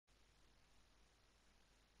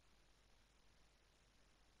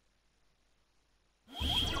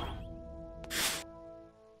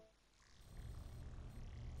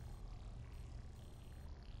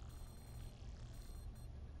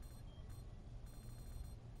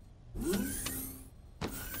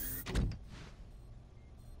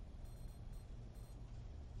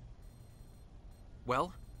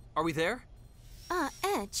Well, are we there?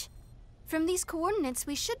 Edge. From these coordinates,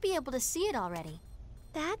 we should be able to see it already.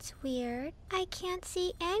 That's weird. I can't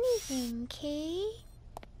see anything, Kay.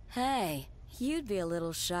 Hey, you'd be a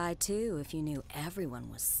little shy too if you knew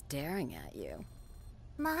everyone was staring at you.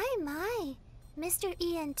 My. Mr.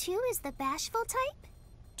 EN2 is the bashful type?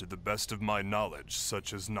 To the best of my knowledge,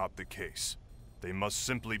 such is not the case. They must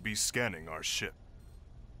simply be scanning our ship.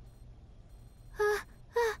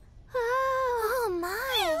 Oh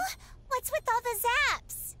my! What's with all the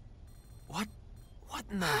zaps? What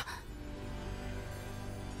in the...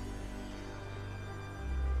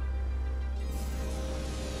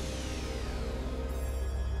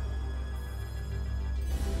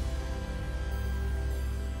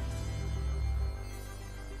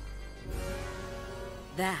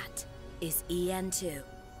 That is EN2,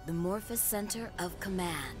 the Morphous Center of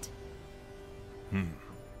Command.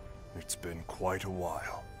 It's been quite a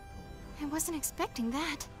while. I wasn't expecting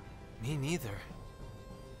that. Me neither.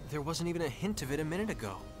 There wasn't even a hint of it a minute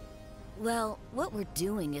ago. Well, what we're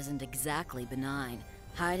doing isn't exactly benign.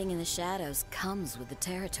 Hiding in the shadows comes with the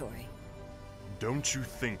territory. Don't you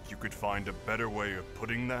think you could find a better way of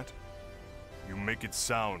putting that? You make it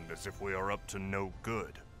sound as if we are up to no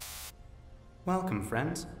good. Welcome,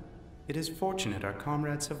 friends. It is fortunate our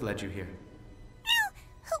comrades have led you here.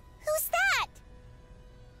 Who's that?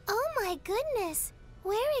 Oh my goodness!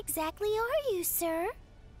 Where exactly are you, sir?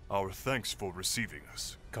 Our thanks for receiving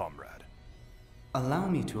us, comrade. Allow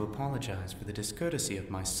me to apologize for the discourtesy of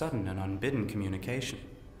my sudden and unbidden communication.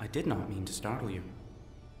 I did not mean to startle you.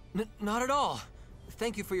 Not at all.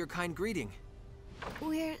 Thank you for your kind greeting.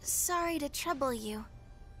 We're sorry to trouble you.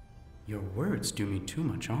 Your words do me too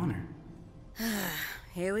much honor.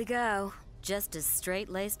 Here we go. Just as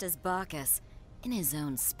straight-laced as Bacchus, in his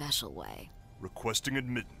own special way. Requesting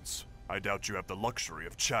admittance. I doubt you have the luxury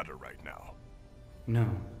of chatter right now. No,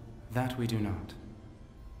 that we do not.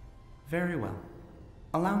 Very well.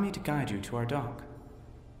 Allow me to guide you to our dock.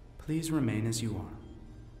 Please remain as you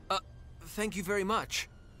are. Thank you very much.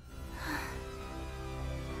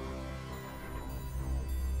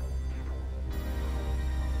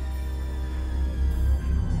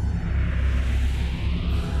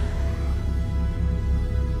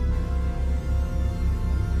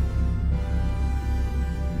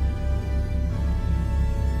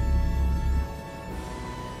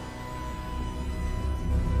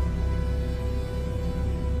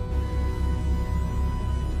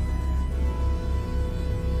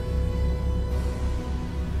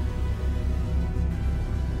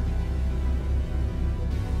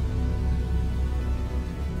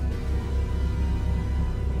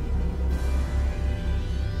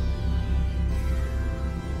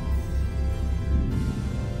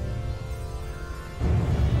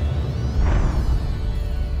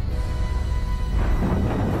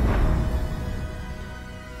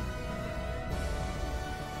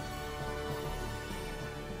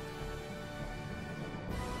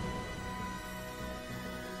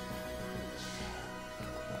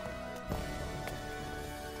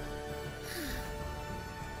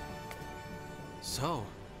 So,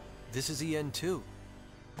 this is EN2.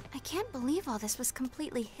 I can't believe all this was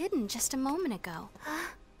completely hidden just a moment ago.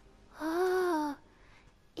 Oh,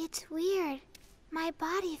 it's weird. My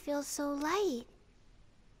body feels so light.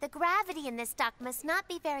 The gravity in this dock must not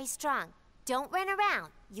be very strong. Don't run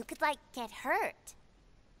around. You could, get hurt.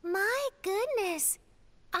 My goodness.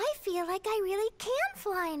 I feel like I really can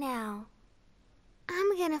fly now.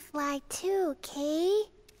 I'm gonna fly too, Kay.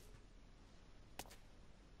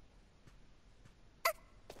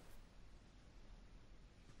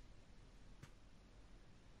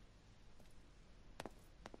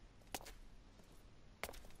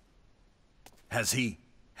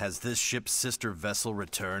 Has this ship's sister vessel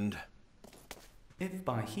returned? If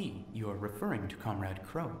by he you are referring to Comrade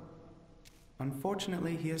Crow.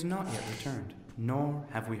 Unfortunately, he has not yet returned, nor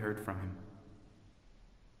have we heard from him.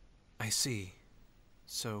 I see.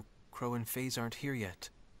 So, Crow and FaZe aren't here yet.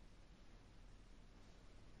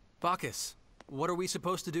 Bacchus, what are we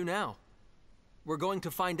supposed to do now? We're going to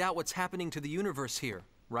find out what's happening to the universe here,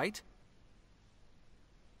 right?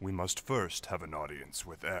 We must first have an audience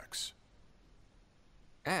with X.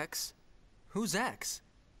 X? Who's X?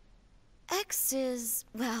 X is,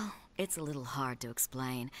 well, it's a little hard to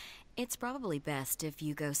explain. It's probably best if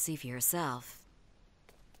you go see for yourself.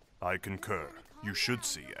 I concur. You should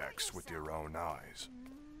see X with your own eyes.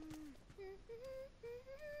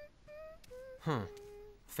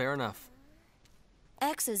 Fair enough.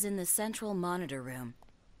 X is in the central monitor room.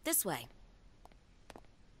 This way.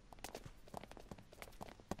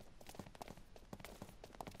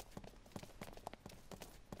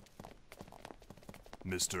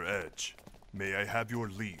 Mr. Edge, may I have your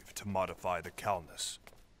leave to modify the Calnus?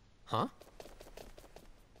 Huh?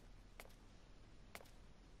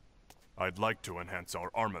 I'd like to enhance our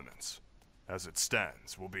armaments. As it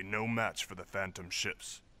stands, we'll be no match for the Phantom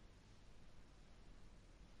ships.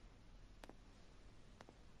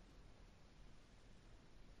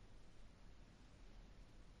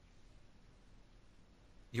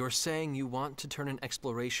 You're saying you want to turn an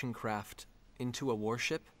exploration craft into a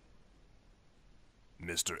warship?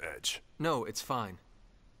 Mr. Edge. No, it's fine.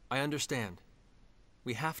 I understand.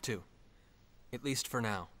 We have to. At least for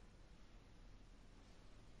now.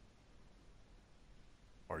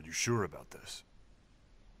 Are you sure about this?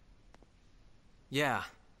 Yeah.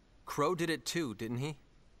 Crow did it too, didn't he?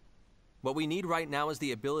 What we need right now is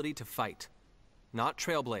the ability to fight, not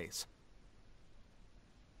trailblaze.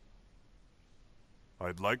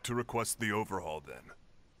 I'd like to request the overhaul then.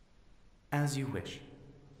 As you wish.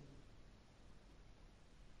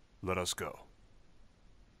 Let us go.